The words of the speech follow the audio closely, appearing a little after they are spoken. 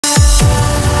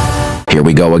Here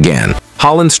we go again.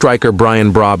 Holland striker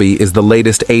Brian Brobbey is the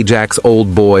latest Ajax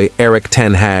old boy Erik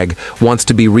ten Hag wants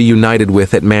to be reunited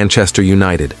with at Manchester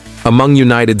United. Among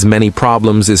United's many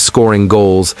problems is scoring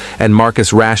goals, and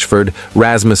Marcus Rashford,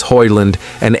 Rasmus Højlund,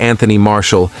 and Anthony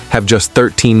Martial have just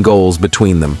 13 goals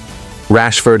between them.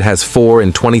 Rashford has 4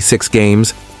 in 26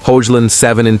 games, Højlund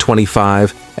 7 in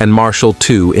 25, and Martial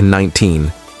 2 in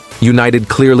 19. United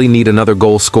clearly need another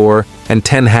goal scorer, and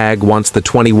Ten Hag wants the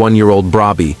 21-year-old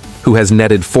Brobbey, who has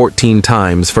netted 14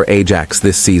 times for Ajax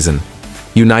this season.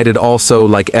 United also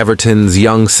like Everton's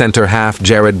young centre-half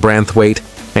Jarrad Branthwaite,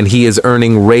 and he is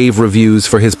earning rave reviews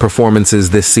for his performances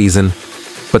this season.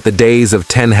 But the days of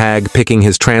Ten Hag picking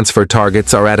his transfer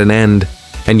targets are at an end,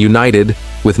 and United,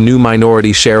 with new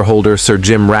minority shareholder Sir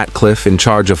Jim Ratcliffe in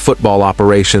charge of football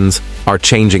operations, are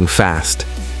changing fast.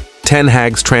 Ten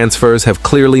Hag's transfers have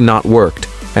clearly not worked,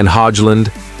 and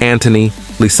Højlund, Antony,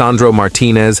 Lisandro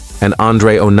Martinez, and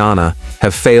Andre Onana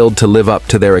have failed to live up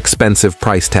to their expensive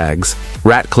price tags.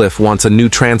 Ratcliffe wants a new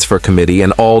transfer committee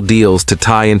and all deals to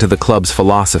tie into the club's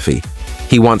philosophy.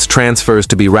 He wants transfers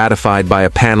to be ratified by a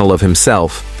panel of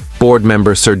himself, board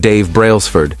member Sir Dave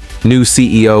Brailsford, new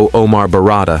CEO Omar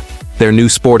Barada, their new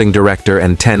sporting director,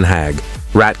 and Ten Hag.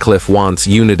 Ratcliffe wants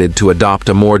United to adopt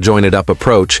a more joined-up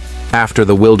approach after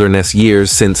the wilderness years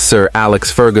since Sir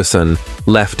Alex Ferguson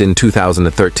left in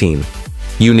 2013.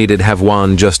 United have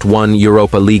won just 1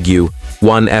 Europa League,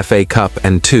 1 FA Cup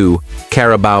and 2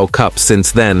 Carabao Cups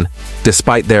since then,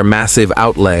 despite their massive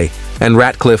outlay, and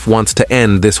Ratcliffe wants to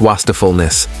end this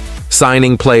wastefulness.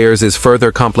 Signing players is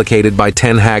further complicated by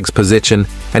Ten Hag's position,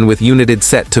 and with United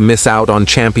set to miss out on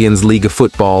Champions League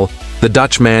football, the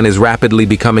Dutchman is rapidly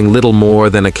becoming little more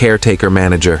than a caretaker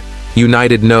manager.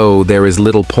 United know there is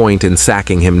little point in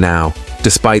sacking him now,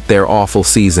 despite their awful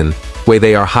season, where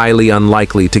they are highly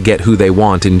unlikely to get who they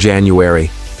want in January.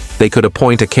 They could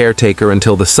appoint a caretaker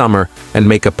until the summer and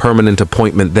make a permanent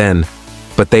appointment then,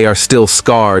 but they are still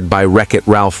scarred by Wreck-It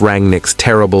Ralph Rangnick's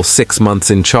terrible 6 months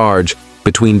in charge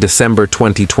between December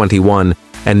 2021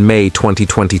 and May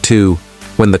 2022,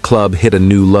 when the club hit a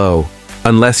new low.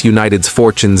 Unless United's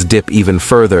fortunes dip even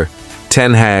further,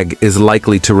 Ten Hag is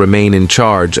likely to remain in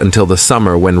charge until the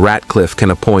summer, when Ratcliffe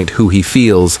can appoint who he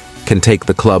feels can take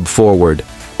the club forward.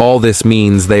 All this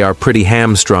means they are pretty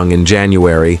hamstrung in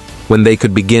January, when they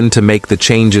could begin to make the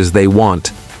changes they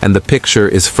want, and the picture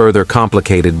is further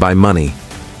complicated by money.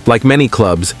 Like many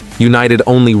clubs, United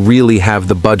only really have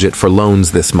the budget for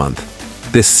loans this month.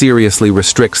 This seriously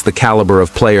restricts the caliber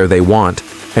of player they want,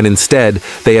 and instead,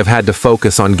 they have had to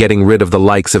focus on getting rid of the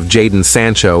likes of Jadon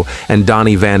Sancho and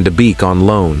Donny van de Beek on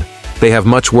loan. They have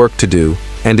much work to do,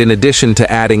 and in addition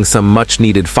to adding some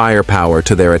much-needed firepower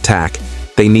to their attack,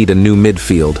 they need a new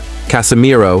midfield.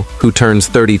 Casemiro, who turns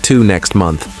 32 next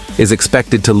month, is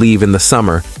expected to leave in the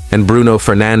summer, and Bruno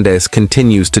Fernandes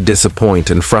continues to disappoint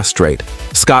and frustrate.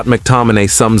 Scott McTominay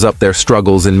sums up their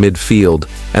struggles in midfield,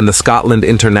 and the Scotland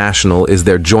international is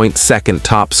their joint second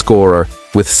top scorer,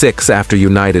 with 6 after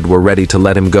United were ready to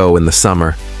let him go in the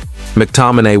summer.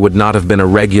 McTominay would not have been a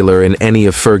regular in any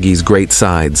of Fergie's great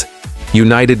sides.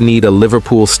 United need a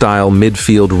Liverpool-style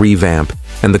midfield revamp,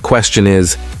 and the question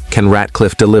is, can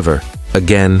Ratcliffe deliver?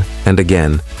 Again and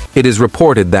again. It is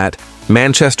reported that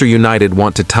Manchester United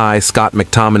want to tie Scott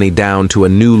McTominay down to a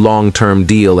new long-term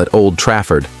deal at Old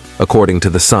Trafford, according to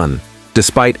The Sun.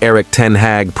 Despite Erik ten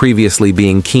Hag previously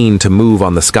being keen to move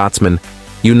on the Scotsman,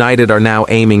 United are now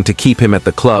aiming to keep him at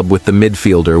the club, with the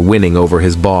midfielder winning over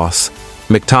his boss.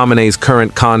 McTominay's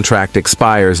current contract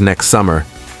expires next summer,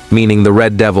 meaning the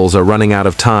Red Devils are running out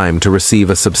of time to receive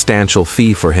a substantial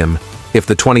fee for him. If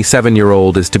the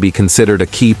 27-year-old is to be considered a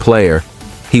key player,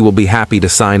 he will be happy to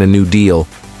sign a new deal.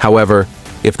 However,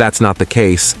 if that's not the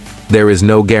case, there is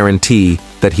no guarantee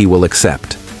that he will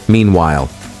accept. Meanwhile,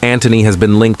 Antony has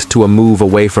been linked to a move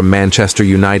away from Manchester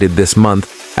United this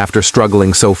month after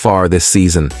struggling so far this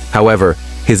season. However,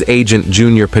 his agent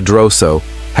Junior Pedroso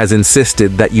has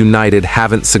insisted that United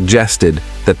haven't suggested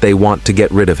that they want to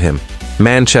get rid of him.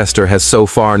 Manchester has so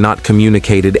far not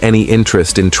communicated any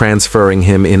interest in transferring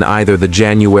him in either the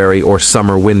January or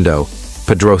summer window,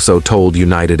 Pedroso told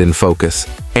United in Focus.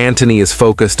 Antony is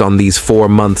focused on these 4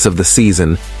 months of the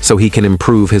season so he can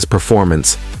improve his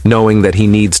performance, knowing that he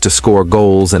needs to score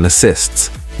goals and assists.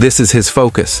 This is his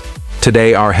focus.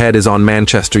 Today our head is on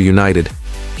Manchester United.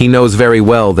 He knows very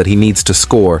well that he needs to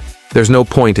score. There's no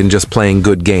point in just playing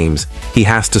good games. He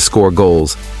has to score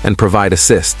goals and provide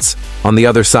assists. On the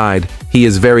other side, he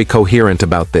is very coherent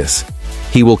about this.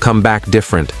 He will come back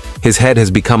different. His head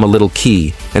has become a little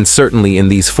key, and certainly in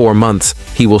these 4 months,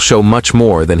 he will show much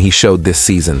more than he showed this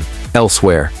season.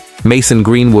 Elsewhere, Mason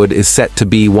Greenwood is set to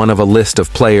be one of a list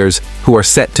of players who are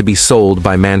set to be sold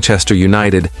by Manchester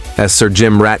United as Sir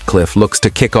Jim Ratcliffe looks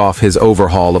to kick off his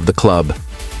overhaul of the club.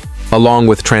 Along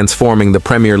with transforming the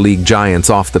Premier League giants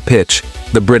off the pitch,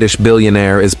 the British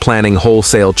billionaire is planning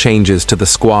wholesale changes to the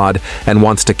squad and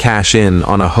wants to cash in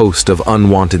on a host of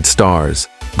unwanted stars.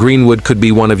 Greenwood could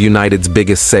be one of United's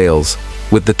biggest sales,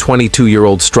 with the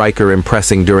 22-year-old striker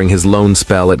impressing during his loan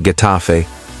spell at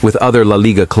Getafe, with other La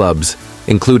Liga clubs,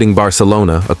 including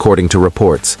Barcelona, according to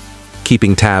reports,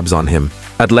 keeping tabs on him.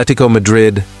 Atletico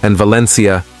Madrid and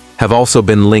Valencia have also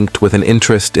been linked with an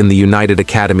interest in the United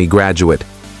Academy graduate,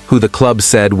 who the club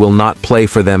said will not play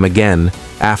for them again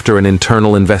after an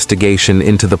internal investigation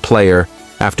into the player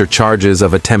after charges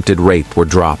of attempted rape were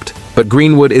dropped. But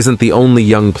Greenwood isn't the only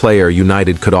young player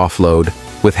United could offload,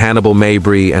 with Hannibal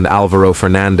Mabry and Alvaro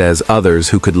Fernandez others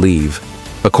who could leave.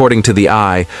 According to the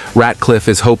Eye, Ratcliffe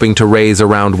is hoping to raise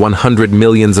around £100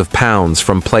 million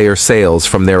from player sales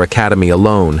from their academy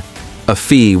alone, a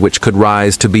fee which could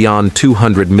rise to beyond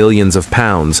 £200 million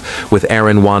with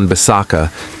Aaron Wan-Bissaka,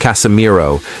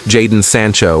 Casemiro, Jadon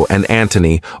Sancho and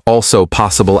Antony also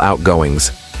possible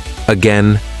outgoings.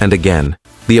 Again and again,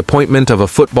 the appointment of a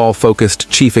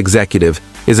football-focused chief executive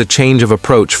is a change of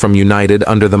approach from United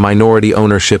under the minority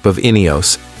ownership of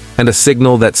Ineos, and a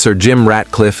signal that Sir Jim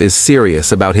Ratcliffe is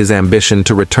serious about his ambition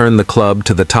to return the club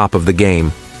to the top of the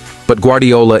game. But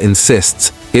Guardiola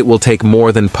insists it will take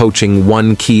more than poaching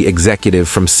one key executive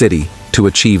from City to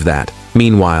achieve that.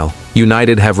 Meanwhile,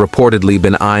 United have reportedly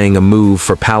been eyeing a move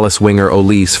for Palace winger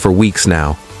Olise for weeks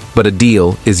now, but a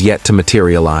deal is yet to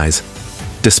materialize.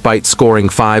 Despite scoring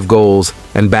 5 goals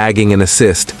and bagging an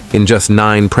assist in just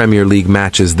 9 Premier League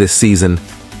matches this season,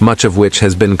 much of which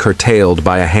has been curtailed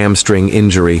by a hamstring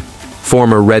injury,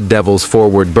 former Red Devils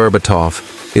forward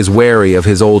Berbatov is wary of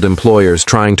his old employers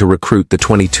trying to recruit the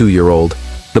 22-year-old.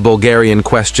 The Bulgarian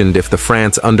questioned if the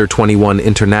France under-21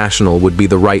 international would be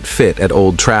the right fit at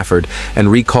Old Trafford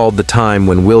and recalled the time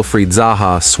when Wilfried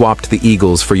Zaha swapped the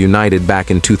Eagles for United back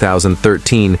in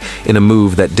 2013 in a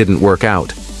move that didn't work out.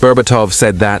 Berbatov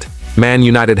said that, "Man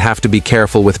United have to be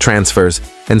careful with transfers,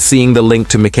 and seeing the link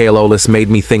to Michael Olise made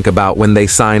me think about when they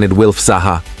signed Wilf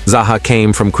Zaha. Zaha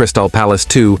came from Crystal Palace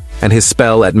too, and his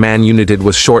spell at Man United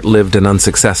was short-lived and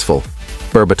unsuccessful."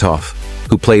 Berbatov,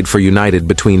 who played for United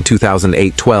between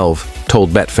 2008-12,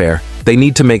 told Betfair, "They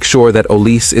need to make sure that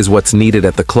Olise is what's needed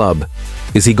at the club.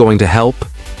 Is he going to help?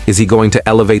 Is he going to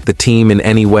elevate the team in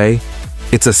any way?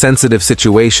 It's a sensitive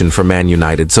situation for Man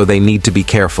United, so they need to be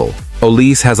careful.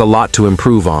 Olise has a lot to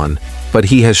improve on, but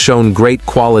he has shown great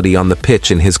quality on the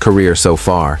pitch in his career so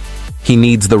far. He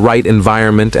needs the right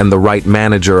environment and the right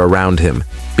manager around him,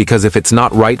 because if it's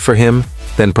not right for him,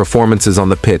 then performances on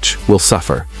the pitch will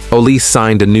suffer." Olise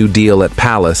signed a new deal at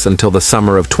Palace until the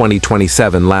summer of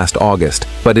 2027 last August,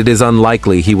 but it is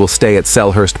unlikely he will stay at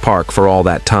Selhurst Park for all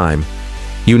that time.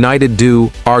 United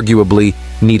do, arguably,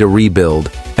 need a rebuild,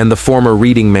 and the former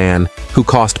Reading man, who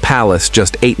cost Palace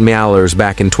just £8 million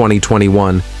back in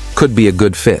 2021, could be a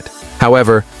good fit.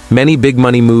 However, many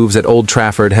big-money moves at Old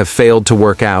Trafford have failed to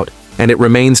work out, and it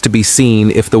remains to be seen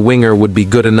if the winger would be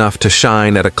good enough to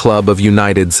shine at a club of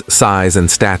United's size and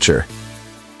stature.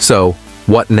 So,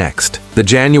 what next? The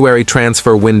January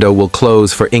transfer window will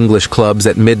close for English clubs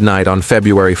at midnight on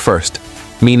February 1st,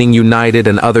 meaning United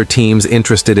and other teams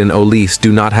interested in Olise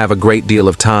do not have a great deal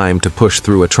of time to push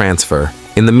through a transfer.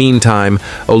 In the meantime,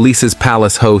 Olise's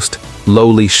Palace host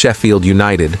lowly Sheffield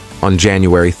United on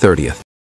January 30th.